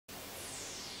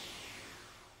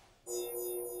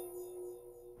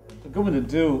A good one to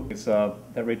do is that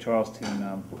Ray Charles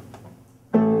tune,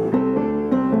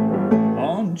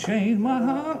 Unchain my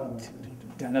heart.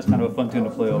 Damn, that's kind of a fun tune to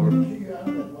play over.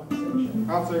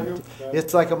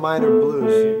 It's like a minor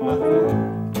blues.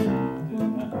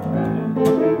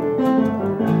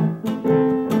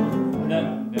 And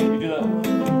then you do the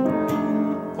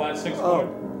class 6 chord.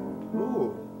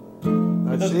 Ooh.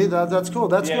 See, that's cool.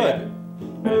 That's good. Yeah.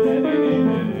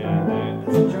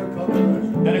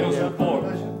 Then it goes to the 4.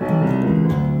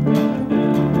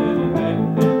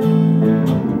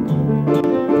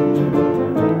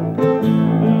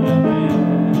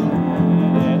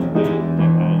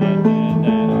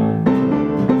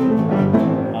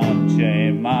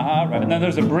 Unchain my heart. Right. And then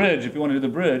there's a bridge if you want to do the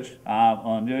bridge. I'm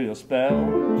under your spell.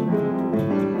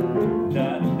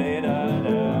 Da, da, da,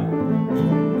 da.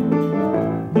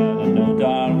 Da, know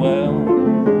darn well.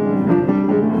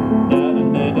 Da, da,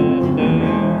 da, da, da.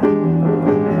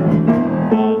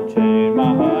 Unchain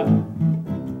my heart.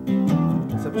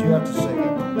 Except you have to sing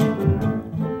it.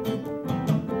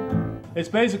 It's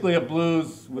basically a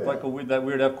blues with like that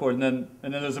weird F chord, and then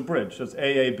there's a bridge. So it's A,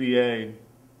 A, B, A, and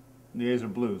the A's are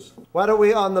blues. Why don't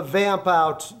we, on the vamp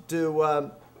out, do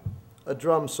a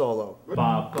drum solo? Ba,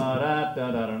 ba, da,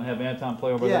 da, da, and have Anton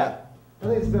play over Yeah. I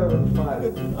think it's better with the 5.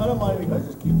 I don't mind if you guys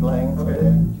just keep playing. Okay.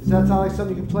 Does that sound like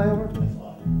something you can play over?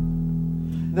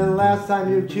 And then the last time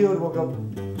you cued, we'll go.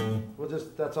 We'll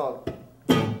just. That's all.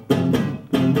 That'll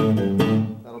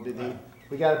be the.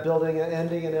 We got a building, an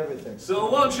ending, and everything.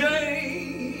 So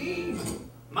unchain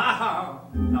my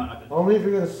heart. No, not good. Only if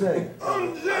you're gonna sing.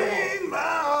 Unchain my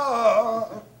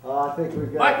heart. Oh, I think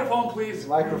we've got Microphone, please.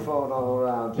 microphone all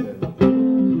around here.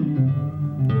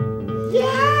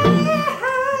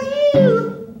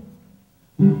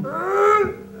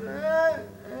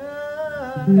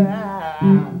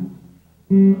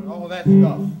 All that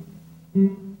stuff.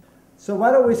 So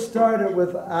why don't we start it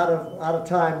with out of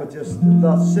time with just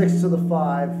the 6 to the 5,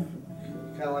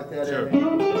 kind of like that. Sure.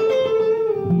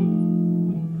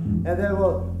 And then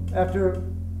we'll, after,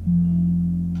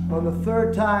 on the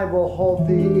 3rd time, we'll hold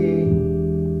the E,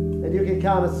 and you can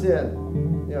count us in.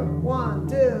 You know, 1,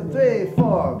 2, 3,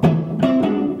 4.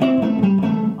 Unchain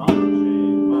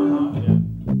my heart. Yeah.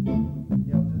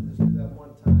 Yeah, we'll just do that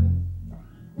one time.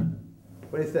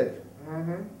 What do you think?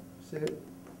 See,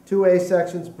 2 A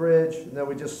sections, bridge, and then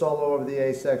we just solo over the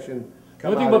A section. The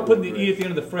only thing about putting the E at the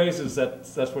end of the phrase is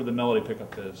that's where the melody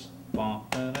pickup is.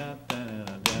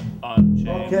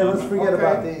 Okay, let's forget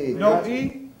about the E. No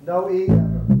E? No E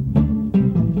ever.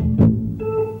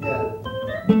 Yeah.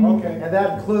 Okay. And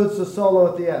that includes the solo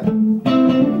at the end.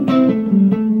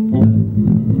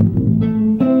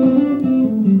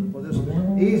 Well,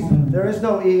 there is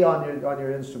no E on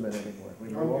your instrument anymore. We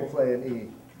won't play an E,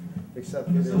 except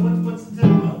for So what's the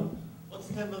tempo? What's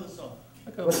the tempo of the song?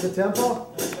 What's the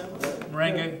tempo?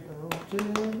 Merengue.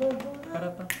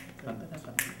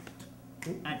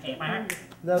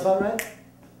 Is that about right?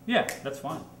 Yeah, that's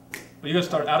fine. Are you gonna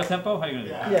start out of tempo? How are you gonna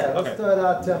do it? Yeah, let's start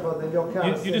out tempo, then you'll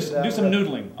kind of You just do some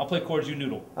noodling. I'll play chords, you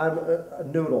noodle. I'm a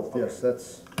noodle, yes,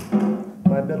 that's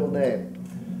my middle name.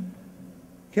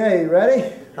 Okay, you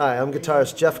ready? Hi, I'm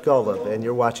guitarist Jeff Golub, and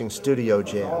you're watching Studio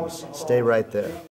Jams. Stay right there.